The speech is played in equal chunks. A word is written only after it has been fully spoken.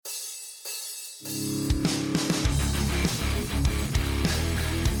Since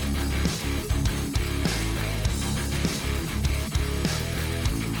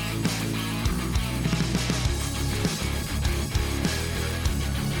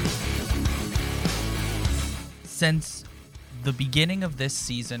the beginning of this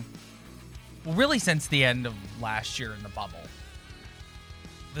season, well, really since the end of last year in the bubble,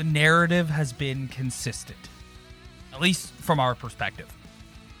 the narrative has been consistent, at least from our perspective.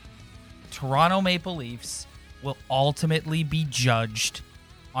 Toronto Maple Leafs will ultimately be judged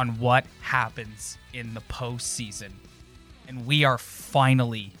on what happens in the postseason, and we are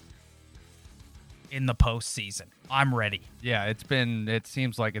finally in the postseason. I'm ready. Yeah, it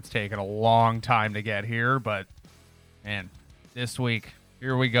seems like it's taken a long time to get here, but man, this week,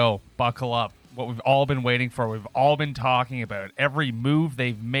 here we go. Buckle up. What we've all been waiting for, we've all been talking about. Every move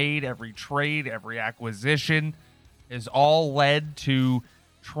they've made, every trade, every acquisition has all led to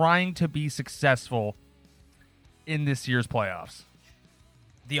trying to be successful in this year's playoffs.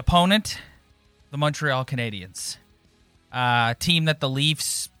 The opponent, the Montreal Canadiens. Team that the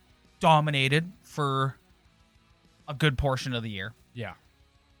Leafs dominated for a good portion of the year. Yeah.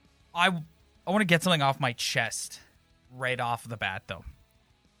 I want to get something off my chest right off the bat, though.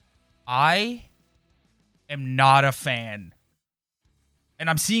 I am not a fan, and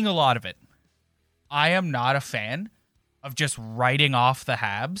I'm seeing a lot of it. I am not a fan of just writing off the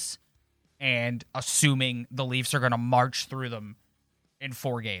Habs and assuming the Leafs are going to march through them in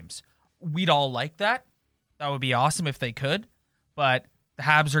 4 games. We'd all like that. That would be awesome if they could. But the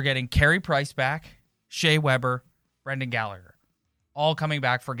Habs are getting Carey Price back, Shea Weber, Brendan Gallagher, all coming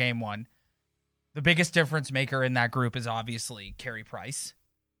back for game 1. The biggest difference maker in that group is obviously Carey Price.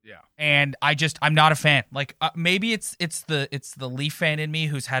 Yeah. And I'm not a fan. Like maybe it's the Leaf fan in me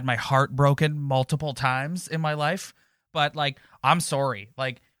who's had my heart broken multiple times in my life, but like I'm sorry.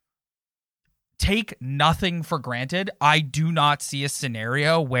 Like take nothing for granted. I do not see a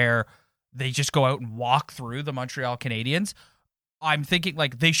scenario where they just go out and walk through the Montreal Canadiens. I'm thinking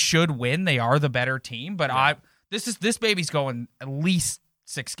like they should win. They are the better team, but yeah. This baby's going at least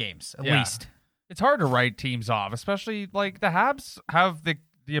 6 games at least. It's hard to write teams off, especially like the Habs have the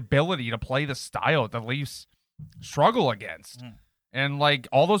ability to play the style that the Leafs struggle against. And like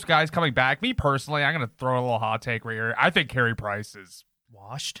all those guys coming back, me personally, I'm going to throw a little hot take right here. I think Carey Price is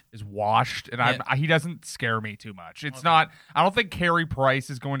washed, and he doesn't scare me too much. It's not, I don't think Carey Price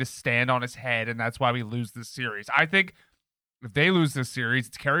is going to stand on his head, and that's why we lose this series. I think if they lose this series,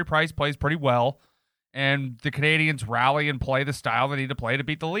 it's Carey Price plays pretty well, and the Canadians rally and play the style they need to play to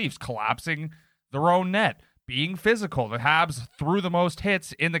beat the Leafs, collapsing their own net, being physical. The Habs threw the most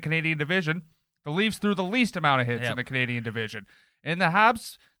hits in the Canadian division. The Leafs threw the least amount of hits in the Canadian division. And the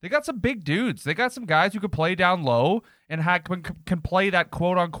Habs, they got some big dudes. They got some guys who can play down low and can play that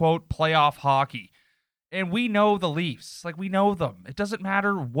quote-unquote playoff hockey. And we know the Leafs. Like, we know them. It doesn't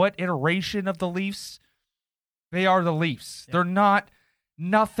matter what iteration of the Leafs. They are the Leafs. Yeah. They're not...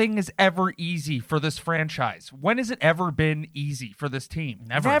 Nothing is ever easy for this franchise. When has it ever been easy for this team?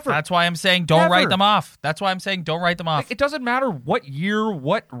 Never. That's why I'm saying don't write them off. Like, it doesn't matter what year,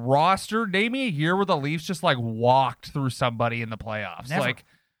 what roster. Name me a year where the Leafs just like walked through somebody in the playoffs. Never. Like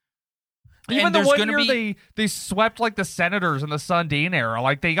even the 1 year they swept like the Senators in the Sundin era.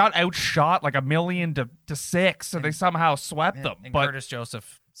 Like they got outshot like 1,000,000-6, and they somehow swept them. And but Curtis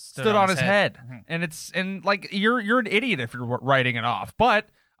Joseph stood on his head. And like you're an idiot if you're writing it off. But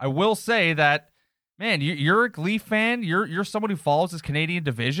I will say that, man, you're a Leaf fan. You're someone who follows this Canadian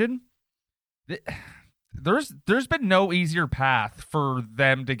division. There's been no easier path for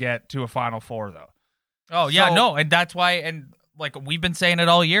them to get to a Final Four, though. Oh yeah, no, and that's why. And like we've been saying it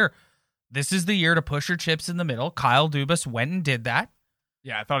all year, this is the year to push your chips in the middle. Kyle Dubas went and did that.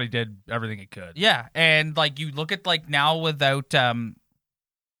 Yeah, I thought he did everything he could. Yeah, and like you look at like now without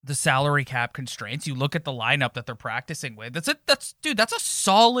the salary cap constraints, you look at the lineup that they're practicing with. That's a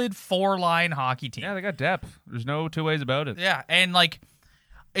solid 4-line hockey team. Yeah, they got depth. There's no two ways about it. Yeah, and like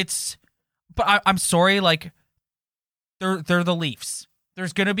but I'm sorry, like they're the Leafs.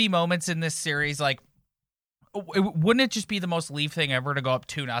 There's gonna be moments in this series like wouldn't it just be the most Leaf thing ever to go up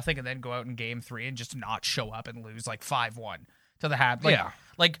 2-0 and then go out in game 3 and just not show up and lose like 5-1 to the Habs? Like, yeah.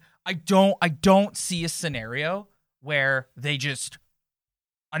 Like I don't see a scenario where they just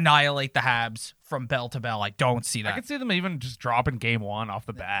annihilate the Habs from bell to bell. I don't see that. I could see them even just dropping game 1 off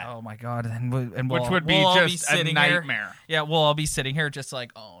the bat. Oh my god! Which would be just a nightmare. Yeah, we'll all be sitting here just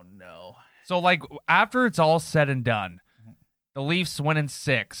like, oh no. So like after it's all said and done, the Leafs win in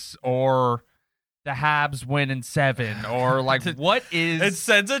 6, or the Habs win in 7, or like what is? It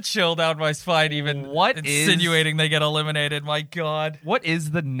sends a chill down my spine even What insinuating they get eliminated. My God. What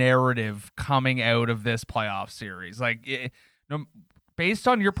is the narrative coming out of this playoff series? Like, based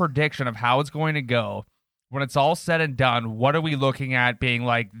on your prediction of how it's going to go, when it's all said and done, what are we looking at being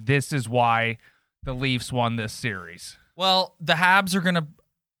like, this is why the Leafs won this series? Well, the Habs are going to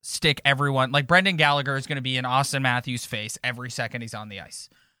stick everyone. Like, Brendan Gallagher is going to be in Austin Matthews' face every second he's on the ice.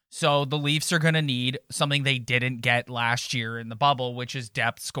 So the Leafs are going to need something they didn't get last year in the bubble, which is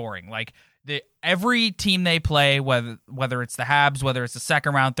depth scoring. Like, every team they play, whether it's the Habs, whether it's the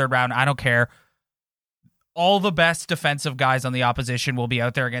second round, third round, I don't care. All the best defensive guys on the opposition will be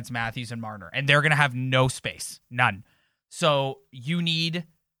out there against Matthews and Marner, and they're going to have no space, none. So you need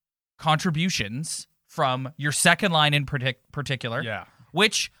contributions from your second line in particular. Yeah.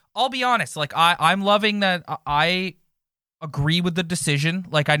 Which, I'll be honest, like I'm loving that. I agree with the decision.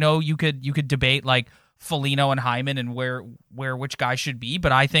 Like, I know you could debate like Foligno and Hyman and where which guy should be,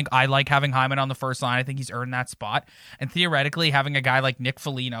 but I think I like having Hyman on the first line. I think he's earned that spot. And theoretically, having a guy like Nick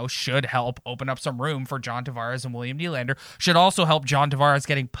Foligno should help open up some room for John Tavares and William Nylander. Should also help John Tavares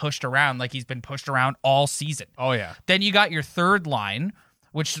getting pushed around like he's been pushed around all season. Oh yeah. Then you got your third line,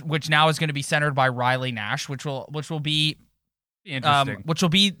 which now is going to be centered by Riley Nash, which will be interesting. Which will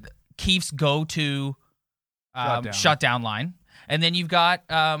be Keefe's go-to shutdown line. And then you've got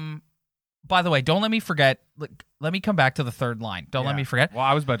by the way, don't let me forget, let me come back to the third line. Don't let me forget. Well,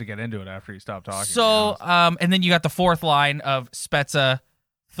 I was about to get into it after you stopped talking. So and then you got the fourth line of Spezza,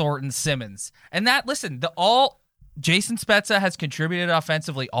 Thornton, Simmons. And that, listen, Jason Spezza has contributed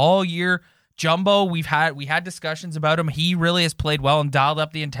offensively all year. Jumbo, we had discussions about him. He really has played well and dialed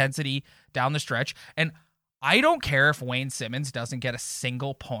up the intensity down the stretch. And I don't care if Wayne Simmons doesn't get a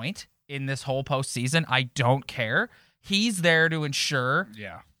single point in this whole postseason. I don't care. He's there to ensure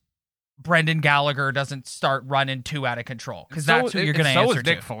Brendan Gallagher doesn't start running too out of control, because that's who you're going to answer to. So is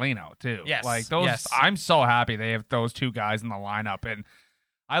Nick Foligno, too. Yes. Like those, yes. I'm so happy they have those two guys in the lineup. And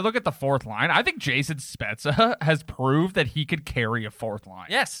I look at the fourth line. I think Jason Spezza has proved that he could carry a fourth line.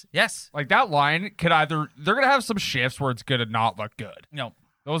 Yes. Like, that line could either, they're going to have some shifts where it's going to not look good. No.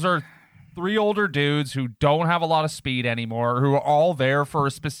 Those are three older dudes who don't have a lot of speed anymore, who are all there for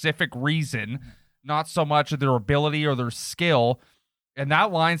a specific reason, not so much of their ability or their skill. And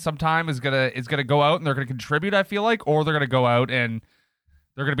that line sometime is gonna go out and they're gonna contribute, I feel like, or they're gonna go out and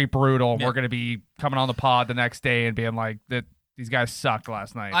they're gonna be brutal. And we're gonna be coming on the pod the next day and being like, that these guys sucked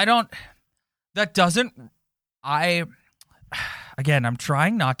last night. Again, I'm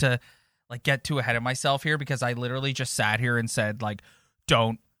trying not to like get too ahead of myself here, because I literally just sat here and said, like,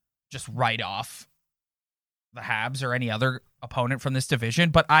 don't just write off the Habs or any other opponent from this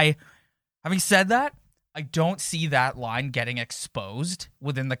division. But having said that, I don't see that line getting exposed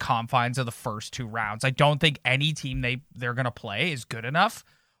within the confines of the first two rounds. I don't think any team they're going to play is good enough.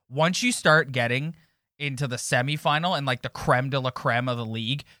 Once you start getting into the semifinal and like the creme de la creme of the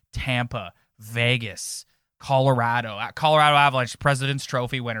league, Tampa, Vegas, Colorado Avalanche, President's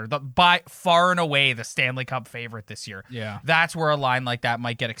Trophy winner, by far and away the Stanley Cup favorite this year. Yeah. That's where a line like that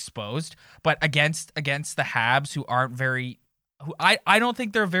might get exposed. But against the Habs, who aren't very... I don't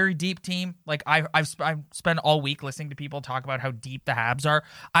think they're a very deep team. Like, I've spent all week listening to people talk about how deep the Habs are.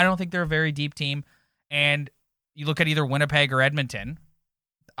 I don't think they're a very deep team. And you look at either Winnipeg or Edmonton,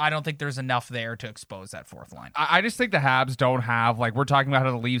 I don't think there's enough there to expose that fourth line. I just think the Habs don't have, like, we're talking about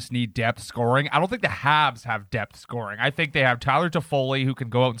how the Leafs need depth scoring. I don't think the Habs have depth scoring. I think they have Tyler Toffoli, who can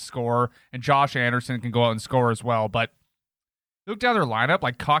go out and score, and Josh Anderson can go out and score as well. But look down their lineup,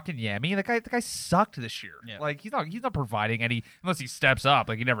 like Kotkaniemi, the guy sucked this year. Yeah. Like, he's not providing any, unless he steps up.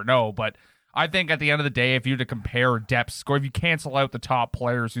 Like, you never know. But I think at the end of the day, if you were to compare depth score, if you cancel out the top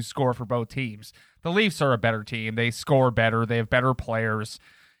players who score for both teams, the Leafs are a better team. They score better. They have better players.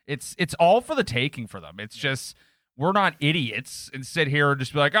 It's all for the taking for them. It's just, we're not idiots and sit here and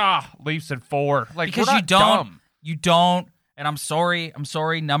just be like, Leafs at 4. Like, because we're not dumb. You don't, and I'm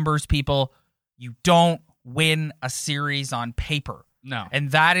sorry, numbers people, you don't win a series on paper. No.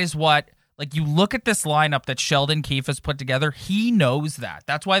 And that is what, like, you look at this lineup that Sheldon Keefe has put together, he knows that.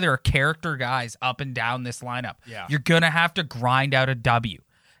 That's why there are character guys up and down this lineup. Yeah. You're going to have to grind out a W.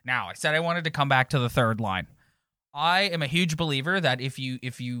 Now, I said I wanted to come back to the third line. I am a huge believer that if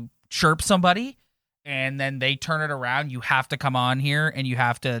you chirp somebody and then they turn it around, you have to come on here and you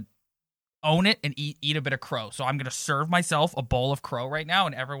have to own it and eat a bit of crow. So I'm going to serve myself a bowl of crow right now,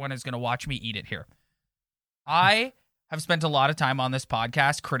 and everyone is going to watch me eat it here. I have spent a lot of time on this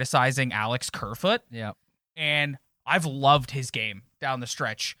podcast criticizing Alex Kerfoot. Yeah. And I've loved his game down the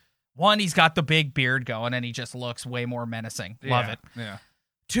stretch. One, he's got the big beard going and he just looks way more menacing. Love it. Yeah.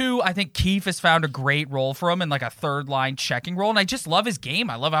 2, I think Keefe has found a great role for him in like a third line checking role. And I just love his game.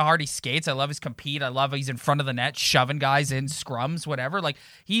 I love how hard he skates. I love his compete. I love he's in front of the net, shoving guys in scrums, whatever. Like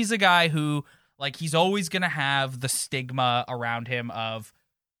he's a guy who like he's always going to have the stigma around him of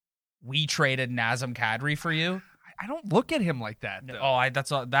we traded Nazem Kadri for you. I don't look at him like that, though. Oh,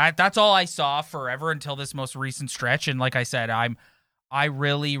 that's all I saw forever until this most recent stretch. And like I said, I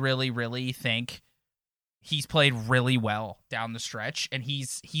really, really, really think he's played really well down the stretch, and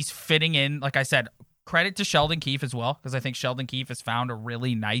he's fitting in. Like I said, credit to Sheldon Keefe as well, because I think Sheldon Keefe has found a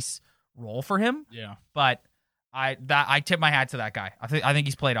really nice role for him. Yeah, but I tip my hat to that guy. I think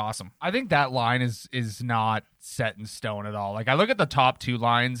he's played awesome. I think that line is not set in stone at all. Like I look at the top 2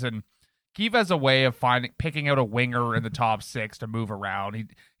 lines, and Keefe has a way of picking out a winger in the top 6 to move around.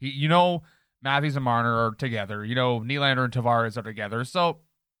 He Matthews and Marner are together. Nylander and Tavares are together. So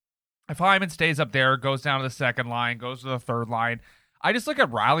if Hyman stays up there, goes down to the second line, goes to the third line, I just look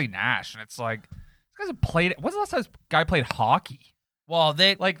at Riley Nash, and it's like, this guy's played. When's the last time this guy played hockey? Well,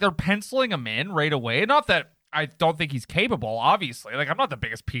 they're penciling him in right away. Not that I don't think he's capable, obviously. Like, I'm not the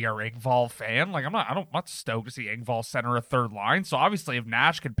biggest Pierre Engvall fan. Like, I'm not stoked to see Engvall center a third line. So obviously, if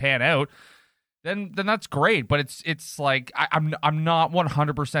Nash can pan out, then that's great. But it's like I'm not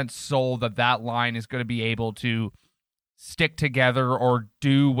 100% sold that line is going to be able to stick together or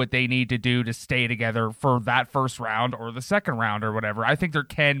do what they need to do to stay together for that first round or the second round or whatever. I think there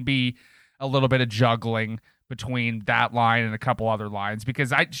can be a little bit of juggling between that line and a couple other lines,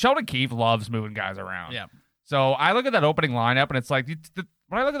 because Sheldon Keefe loves moving guys around. Yeah. So I look at that opening lineup, and it's like,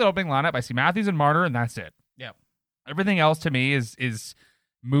 when I look at that opening lineup, I see Matthews and Marner, and that's it. Yeah. Everything else to me is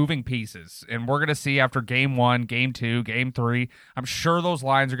moving pieces, and we're going to see after game 1, game 2, game 3. I'm sure those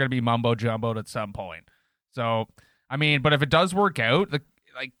lines are going to be mumbo-jumboed at some point. So, I mean, but if it does work out,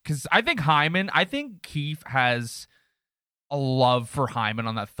 because I think Keefe has a love for Hyman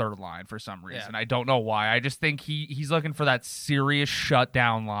on that third line for some reason. Yeah. I don't know why. I just think he's looking for that serious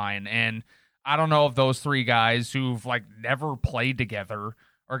shutdown line, and I don't know if those 3 guys who've never played together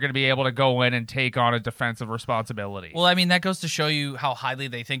are going to be able to go in and take on a defensive responsibility. Well, I mean, that goes to show you how highly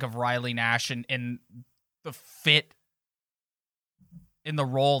they think of Riley Nash and the fit in the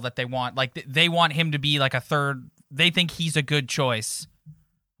role that they want. Like, they want him to be like a third. They think he's a good choice.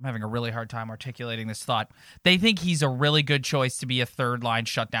 I'm having a really hard time articulating this thought. They think he's a really good choice to be a third-line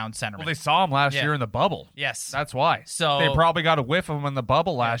shutdown centerman. Well, they saw him last year in the bubble. Yes. That's why. So they probably got a whiff of him in the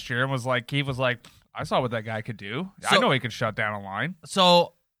bubble last year and was like, Keefe was like, I saw what that guy could do. I know he could shut down a line.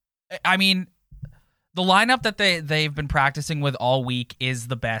 So, I mean, the lineup that they've been practicing with all week is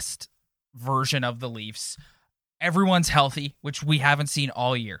the best version of the Leafs. Everyone's healthy, which we haven't seen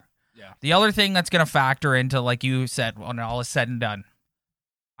all year. Yeah. The other thing that's going to factor into, like you said, when all is said and done,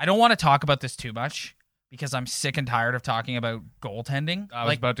 I don't want to talk about this too much because I'm sick and tired of talking about goaltending. I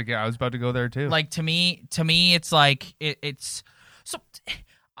was about to go there too. Like to me, it's like it's so.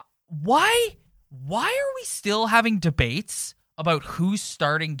 Why are we still having debates about who's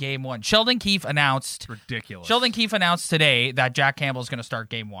starting game 1? Sheldon Keefe announced ridiculous. Sheldon Keefe announced today that Jack Campbell is going to start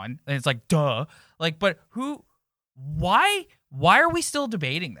game 1, and it's like duh. Like, but who? Why are we still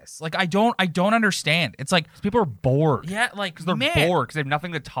debating this? Like, I don't understand. It's like people are bored. Yeah, like because they're bored because they have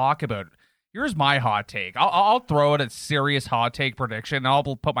nothing to talk about. Here's my hot take. I'll throw it a serious hot take prediction. And I'll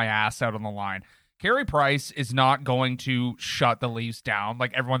put my ass out on the line. Carey Price is not going to shut the Leafs down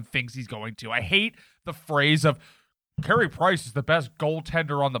like everyone thinks he's going to. I hate the phrase of Carey Price is the best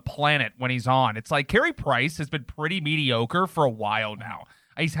goaltender on the planet when he's on. It's like Carey Price has been pretty mediocre for a while now.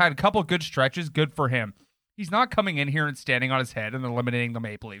 He's had a couple good stretches. Good for him. He's not coming in here and standing on his head and eliminating the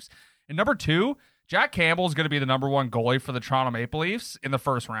Maple Leafs. And number 2, Jack Campbell is going to be the number 1 goalie for the Toronto Maple Leafs in the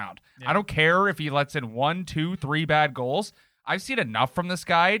first round. Yeah. I don't care if he lets in 1, 2, 3 bad goals. I've seen enough from this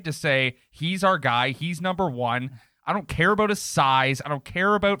guy to say he's our guy. He's number 1. I don't care about his size. I don't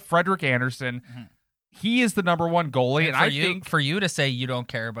care about Frederik Andersen. Mm-hmm. He is the number 1 goalie, and I think for you to say you don't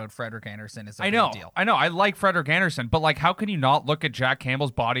care about Frederik Andersen is a big deal. I know. I like Frederik Andersen, but how can you not look at Jack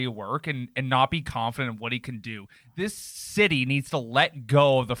Campbell's body of work and not be confident in what he can do? This city needs to let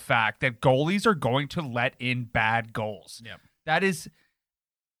go of the fact that goalies are going to let in bad goals. Yep. That is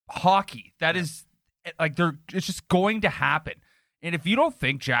hockey. That is it's just going to happen. And if you don't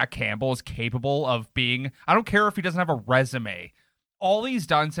think Jack Campbell is capable of being, I don't care if he doesn't have a resume. All he's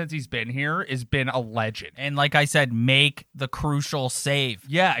done since he's been here is been a legend. And like I said, make the crucial save.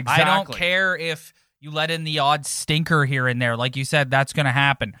 Yeah, exactly. I don't care if you let in the odd stinker here and there. Like you said, that's going to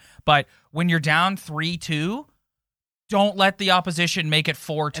happen. But when you're down 3-2, don't let the opposition make it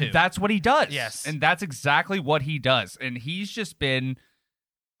 4-2. And that's what he does. Yes. And that's exactly what he does. And he's just been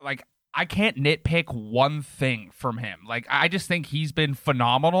I can't nitpick one thing from him. Like, I just think he's been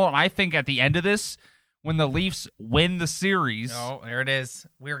phenomenal. And I think at the end of this, when the Leafs win the series. Oh, there it is.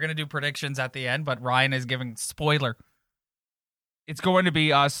 We were going to do predictions at the end, but Ryan is giving spoiler. It's going to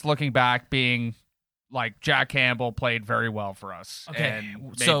be us looking back being like Jack Campbell played very well for us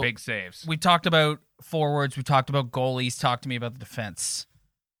and made big saves. We talked about forwards. We talked about goalies. Talk to me about the defense.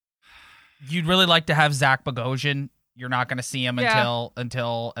 You'd really like to have Zach Bogosian. You're not going to see him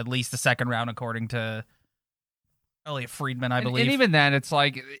until at least the second round, according to Elliot Friedman, I believe. And even then, it's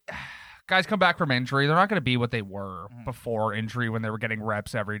like guys come back from injury. They're not going to be what they were before injury when they were getting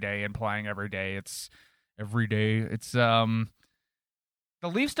reps every day and playing every day. It's every day. It's the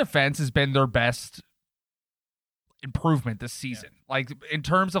Leafs defense has been their best improvement this season. Yeah. Like in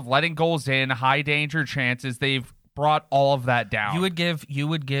terms of letting goals in, high danger chances, they've brought all of that down. You would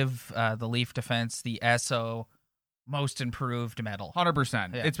give the Leaf defense the SO most improved medal.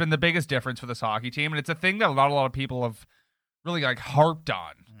 100%. Yeah. It's been the biggest difference for this hockey team, and it's a thing that not a lot of people have really like harped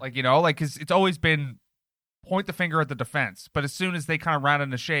on. Like, you know, like, cause it's always been point the finger at the defense, but as soon as they kind of round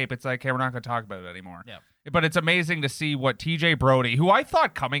into shape, it's like, hey, we're not going to talk about it anymore. Yeah. But it's amazing to see what TJ Brody, who I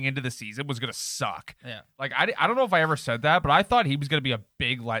thought coming into the season was going to suck. Yeah. Like, I don't know if I ever said that, but I thought he was going to be a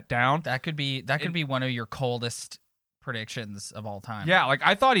big letdown. That could be one of your coldest predictions of all time. Yeah, like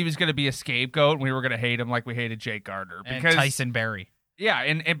I thought he was going to be a scapegoat and we were going to hate him like we hated Jake Gardner. Because, and Tyson Barrie. Yeah,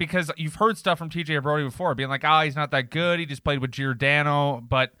 and because you've heard stuff from TJ Brody before, being like, he's not that good. He just played with Giordano.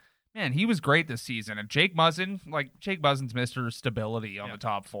 But, man, he was great this season. And Jake Muzzin's Mr. Stability on the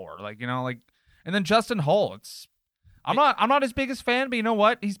top four. Like, you know, like, and then Justin Hull. I'm not his biggest fan, but you know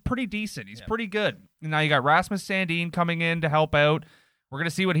what? He's pretty decent. He's pretty good. And now you got Rasmus Sandin coming in to help out. We're going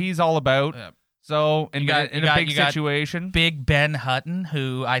to see what he's all about. Yeah. So, in a big situation. Big Ben Hutton,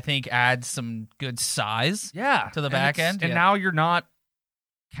 who I think adds some good size to the back end. And now you're not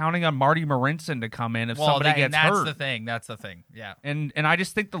counting on Marty Marinson to come in if somebody gets hurt. That's the thing. Yeah. And I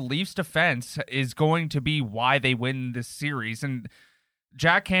just think the Leafs defense is going to be why they win this series. And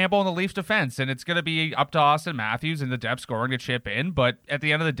Jack Campbell in the Leafs defense. And it's going to be up to Austin Matthews and the depth scoring to chip in. But at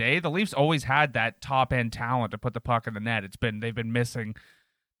the end of the day, the Leafs always had that top end talent to put the puck in the net. They've been missing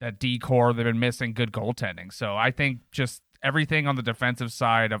that D-core. They've been missing good goaltending. So I think just everything on the defensive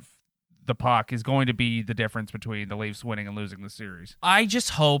side of the puck is going to be the difference between the Leafs winning and losing the series. I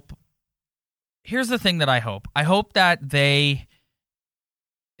just hope. Here's the thing that I hope. I hope that they,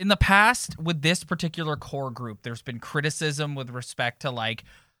 in the past, with this particular core group, there's been criticism with respect to like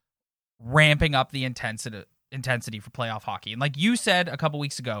ramping up the intensity for playoff hockey. And like you said a couple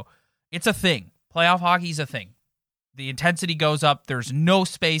weeks ago, it's a thing. Playoff hockey is a thing. The intensity goes up. There's no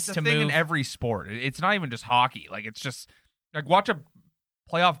space to move. In every sport. It's not even just hockey. Like, it's just like watch a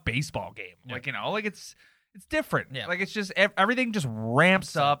playoff baseball game. Yeah. Like, you know, like it's different. Yeah. Like, it's just everything just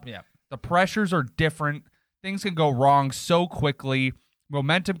ramps up. Yeah. The pressures are different. Things can go wrong so quickly.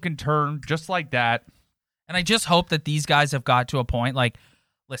 Momentum can turn just like that. And I just hope that these guys have got to a point. Like,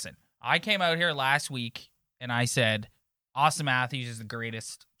 listen, I came out here last week and I said Austin Matthews is the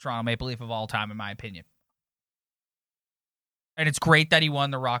greatest Toronto Maple Leaf of all time, in my opinion. And it's great that he won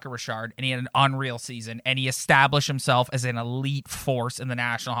the Rocket Richard and he had an unreal season and he established himself as an elite force in the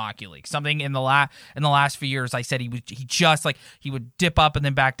National Hockey League. Something in the last few years I said he would dip up and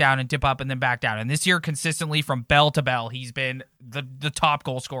then back down and dip up and then back down. And this year consistently from bell to bell he's been the top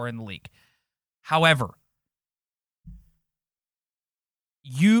goal scorer in the league. However,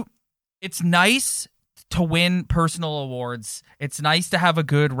 it's nice to win personal awards. It's nice to have a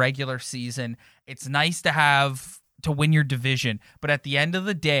good regular season. It's nice to win your division, but at the end of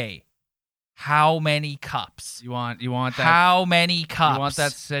the day, how many cups? You want that? How many cups? You want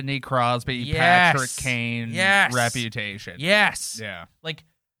that Sidney Crosby, Patrick Kane reputation? Yes. Yeah. Like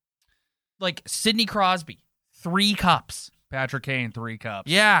Sidney Crosby, 3 cups. Patrick Kane, 3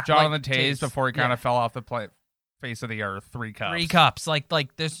 cups. Yeah. Jonathan Toews before he kind of fell off the face of the earth, 3 cups. 3 cups.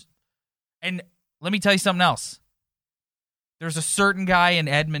 Like this. And let me tell you something else. There's a certain guy in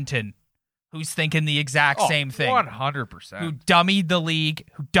Edmonton who's thinking the exact same thing. 100%. Who dummied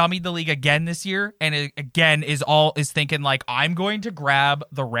the league again this year, and again is thinking like, I'm going to grab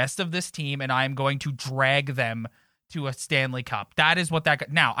the rest of this team and I'm going to drag them to a Stanley Cup. That is what that.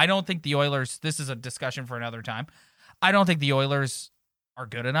 Now, I don't think the Oilers. This is a discussion for another time. I don't think the Oilers are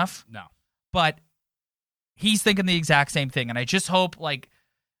good enough. No, but he's thinking the exact same thing, and I just hope like.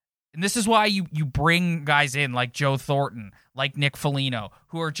 And this is why you bring guys in like Joe Thornton, like Nick Foligno,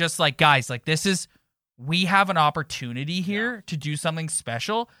 who are just like, guys, like we have an opportunity here to do something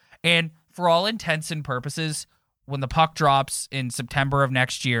special. And for all intents and purposes, when the puck drops in September of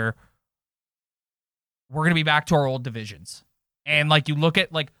next year, we're going to be back to our old divisions. And like you look at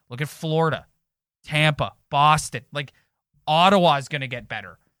Florida, Tampa, Boston, like Ottawa is going to get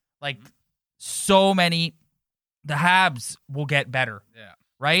better. Like so many, the Habs will get better. Yeah.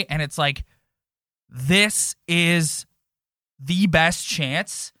 Right? And it's like, this is the best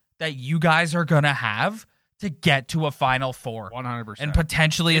chance that you guys are going to have to get to a Final Four. 100%. And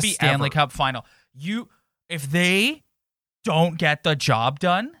potentially Maybe a Stanley ever. Cup final. If they don't get the job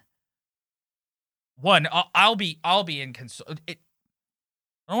done, I'll be in I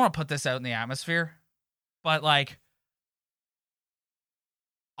don't want to put this out in the atmosphere, but like,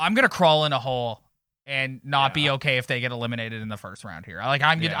 I'm going to crawl in a hole and not be okay if they get eliminated in the first round here. Like,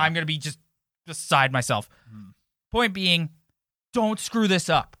 I'm going to be just beside myself. Point being, don't screw this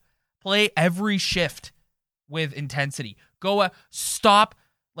up. Play every shift with intensity. Stop.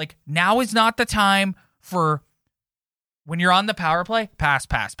 Like, now is not the time for when you're on the power play, pass,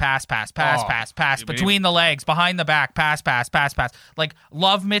 between the legs, behind the back, pass. Like,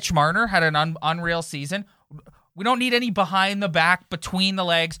 love Mitch Marner had an unreal season. We don't need any behind the back, between the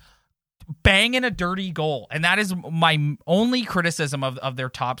legs, banging a dirty goal. And that is my only criticism of their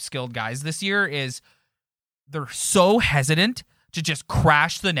top skilled guys this year is they're so hesitant to just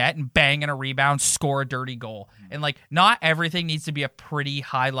crash the net and bang in a rebound, score a dirty goal. And like, not everything needs to be a pretty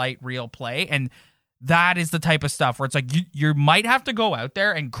highlight reel play. And that is the type of stuff where it's like you might have to go out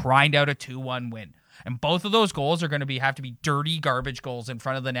there and grind out a 2-1 win. And both of those goals are going to have to be dirty garbage goals in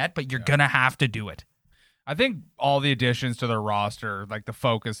front of the net, but you're going to have to do it. I think all the additions to their roster, like the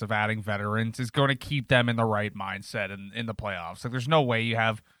focus of adding veterans, is going to keep them in the right mindset in the playoffs. Like, there's no way you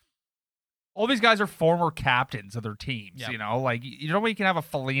have all these guys are former captains of their teams. You know, like, you know, you can have a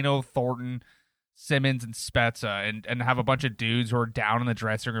Foligno, Thornton, Simmons, and Spezza and have a bunch of dudes who are down in the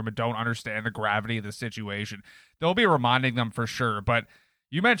dressing room and don't understand the gravity of the situation. They'll be reminding them for sure. But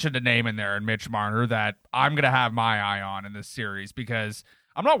you mentioned a name in there in Mitch Marner that I'm going to have my eye on in this series, because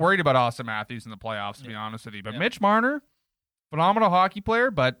I'm not worried about Austin Matthews in the playoffs, to be honest with you. But Mitch Marner, phenomenal hockey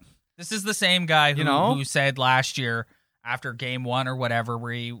player, but this is the same guy who said last year after game 1 or whatever,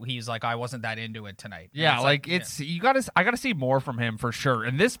 where he's like, I wasn't that into it tonight. Yeah, I gotta see more from him for sure.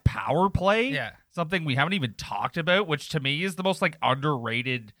 And this power play, something we haven't even talked about, which to me is the most like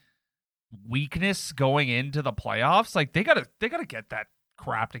underrated weakness going into the playoffs. Like, they gotta get that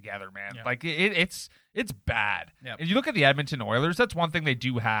crap together, man. Like, it's bad. And you look at the Edmonton Oilers, that's one thing they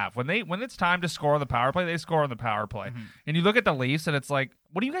do have. When it's time to score on the power play, they score on the power play. And you look at the Leafs and it's like,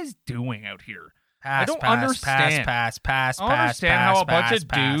 what are you doing out here? I don't understand. I don't understand how a bunch of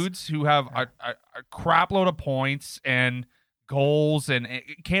dudes who have a crap load of points and goals and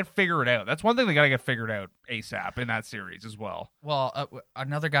can't figure it out. That's one thing they got to get figured out ASAP in that series as well. Well,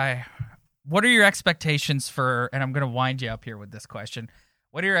 another guy, what are your expectations for, and I'm going to wind you up here with this question,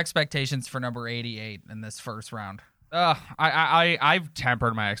 what are your expectations for number 88 in this first round? I've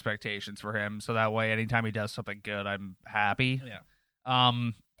tempered my expectations for him, so that way anytime he does something good, I'm happy.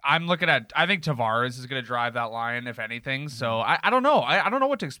 I'm looking at, I think Tavares is going to drive that line, if anything. So I don't know. I don't know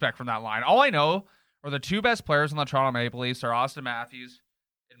what to expect from that line. All I know are the two best players on the Toronto Maple Leafs are Austin Matthews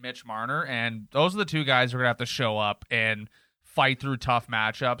and Mitch Marner. And those are the two guys who are going to have to show up and fight through tough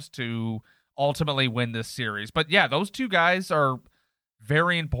matchups to ultimately win this series. But yeah, those two guys are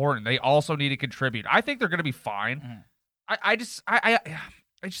very important. They also need to contribute. I think they're going to be fine. I just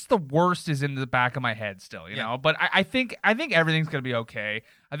the worst is in the back of my head still, you know. But I think everything's going to be okay.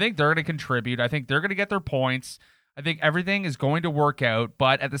 I think they're going to contribute. I think they're going to get their points. I think everything is going to work out.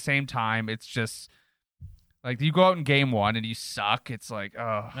 But at the same time, it's just like, you go out in game 1 and you suck. It's like,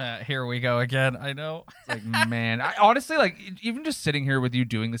 here we go again. I know. It's like, man, I honestly, like, even just sitting here with you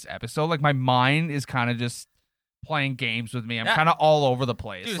doing this episode, like, my mind is kind of just playing games with me. I'm kind of all over the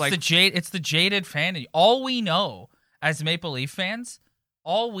place. Dude, like, it's the jaded fan. All we know as Maple Leaf fans,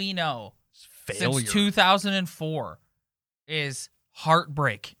 since 2004 is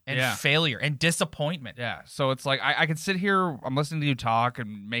heartbreak and failure and disappointment. Yeah. So it's like, I can sit here, I'm listening to you talk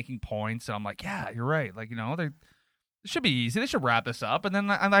and making points, and I'm like, yeah, you're right. Like, you know, it should be easy. They should wrap this up. And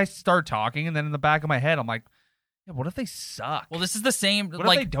then I start talking, and then in the back of my head, I'm like, yeah, what if they suck? Well, this is the same. What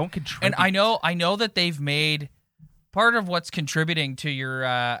if they don't contribute? And I know that they've made part of what's contributing to your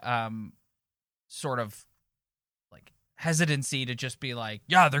sort of hesitancy to just be like,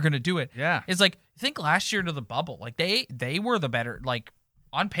 yeah, they're gonna do it. Yeah, it's like, think last year to the bubble, like they were the better, like,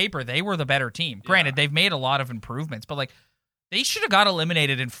 on paper they were the better team. Granted, they've made a lot of improvements, but like, they should have got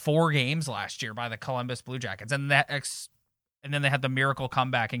eliminated in 4 games last year by the Columbus Blue Jackets, and then they had the miracle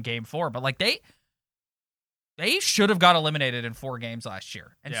comeback in game 4. But like, they should have got eliminated in 4 games last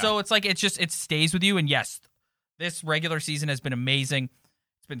year, and so it's like, it stays with you. And yes, this regular season has been amazing.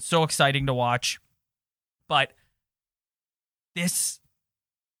 It's been so exciting to watch, but this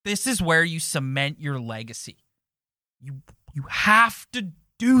is where you cement your legacy. You have to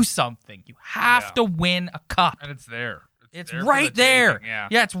do something. You have to win a cup. And it's there. It's there right there. taking,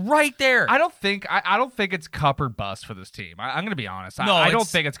 yeah. It's right there. I don't think it's cup or bust for this team. I'm going to be honest. No, I don't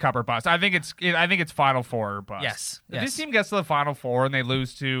think it's cup or bust. I think it's Final Four or bust. Yes. If this team gets to the Final Four and they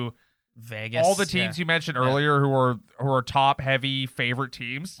lose to Vegas, all the teams you mentioned earlier who are top heavy favorite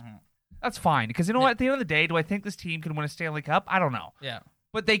teams, that's fine. Because you know what? At the end of the day, do I think this team can win a Stanley Cup? I don't know. Yeah.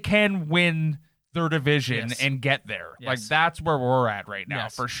 But they can win their division and get there. Yes. Like that's where we're at right now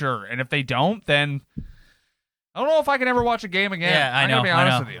for sure. And if they don't, then I don't know if I can ever watch a game again. Yeah, I know. I'm gonna be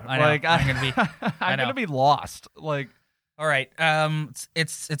honest with you. I know. Like, I'm gonna be. I'm gonna be lost. Like, all right.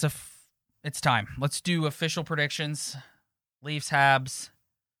 It's time. Let's do official predictions. Leafs, Habs.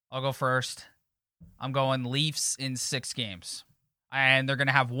 I'll go first. I'm going Leafs in 6 games, and they're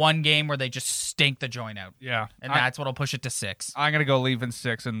gonna have one game where they just stink the joint out. Yeah, and that's what'll push it to 6. I'm gonna go Leafs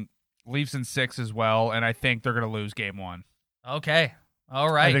in 6 as well, and I think they're gonna lose game 1. Okay. All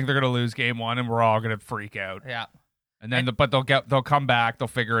right. I think they're gonna lose game 1, and we're all gonna freak out. Yeah. And then, but they'll come back, they'll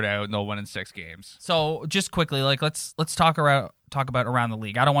figure it out, and they'll win in 6 games. So just quickly, like let's talk about around the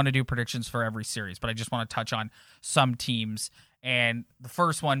league. I don't want to do predictions for every series, but I just want to touch on some teams. And the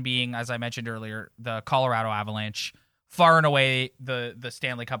first one being, as I mentioned earlier, the Colorado Avalanche, far and away the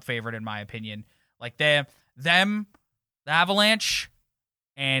Stanley Cup favorite in my opinion. Like the Avalanche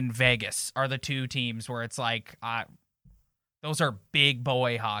and Vegas are the 2 teams where it's like those are big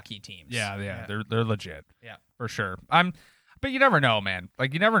boy hockey teams. Yeah. They're legit. Yeah. For sure. But you never know, man.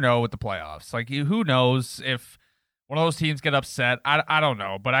 Like you never know with the playoffs. Like who knows if one of those teams get upset. I don't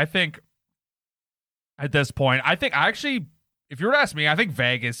know. But I think at this point, if you were to ask me, I think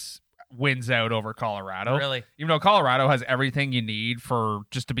Vegas wins out over Colorado. Really? Even though Colorado has everything you need for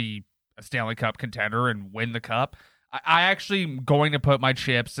just to be a Stanley Cup contender and win the cup. I actually am going to put my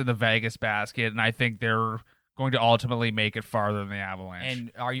chips in the Vegas basket, and I think they're going to ultimately make it farther than the Avalanche.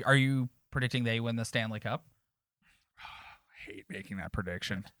 And are you predicting they win the Stanley Cup? I hate making that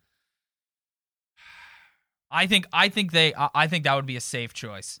prediction. I think that would be a safe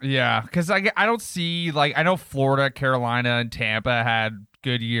choice. Yeah, because I don't see, like, I know Florida, Carolina, and Tampa had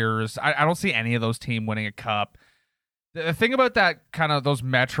good years. I don't see any of those teams winning a cup. The thing about that kind of those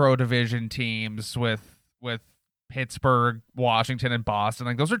Metro Division teams with Pittsburgh, Washington, and Boston,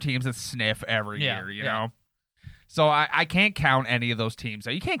 like those are teams that sniff every year, you know? So I can't count any of those teams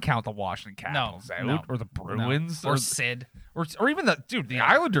out. You can't count the Washington Capitals out, or the Bruins, or Sid, or even the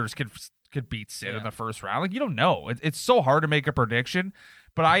Islanders could beat Sid in the first round. Like you don't know. It's so hard to make a prediction.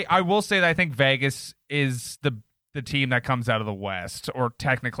 But I will say that I think Vegas is the team that comes out of the West, or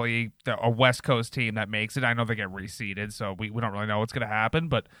technically a West Coast team that makes it. I know they get reseeded, so we don't really know what's going to happen.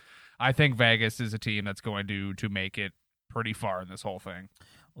 But I think Vegas is a team that's going to make it pretty far in this whole thing.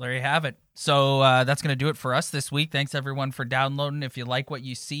 Well, there you have it. So that's going to do it for us this week. Thanks, everyone, for downloading. If you like what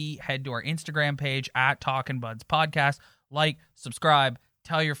you see, head to our Instagram page at Talkin' Buds Podcast. Like, subscribe,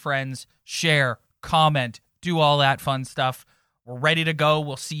 tell your friends, share, comment, do all that fun stuff. We're ready to go.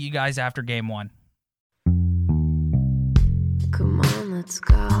 We'll see you guys after game 1. Come on, let's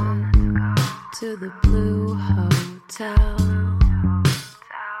go to the Blue Hotel.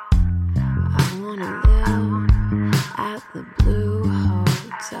 I wanna live at the Blue Hotel.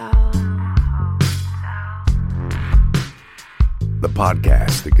 The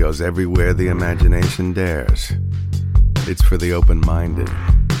podcast that goes everywhere the imagination dares. It's for the open-minded,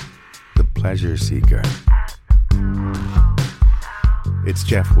 the pleasure seeker. It's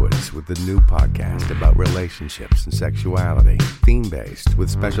Jeff Woods with the new podcast about relationships and sexuality, theme-based with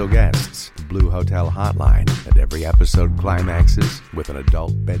special guests, the Blue Hotel Hotline, and every episode climaxes with an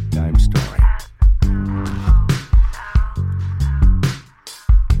adult bedtime story.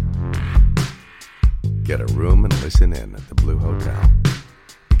 Get a room and listen in at the Blue Hotel.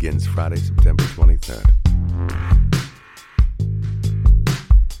 Begins Friday, September 23rd.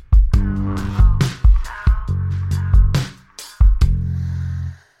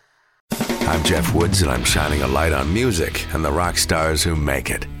 I'm Jeff Woods, and I'm shining a light on music and the rock stars who make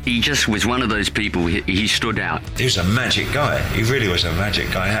it. He just was one of those people, he stood out. He was a magic guy. He really was a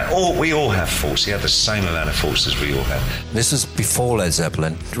magic guy. We all have faults. He had the same amount of faults as we all have. This was before Led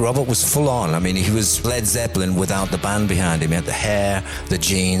Zeppelin. Robert was full on. I mean, he was Led Zeppelin without the band behind him. He had the hair, the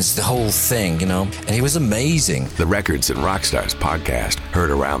jeans, the whole thing, you know. And he was amazing. The Records and Rockstars podcast,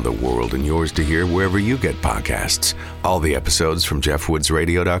 heard around the world and yours to hear wherever you get podcasts. All the episodes from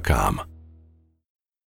JeffWoodsRadio.com.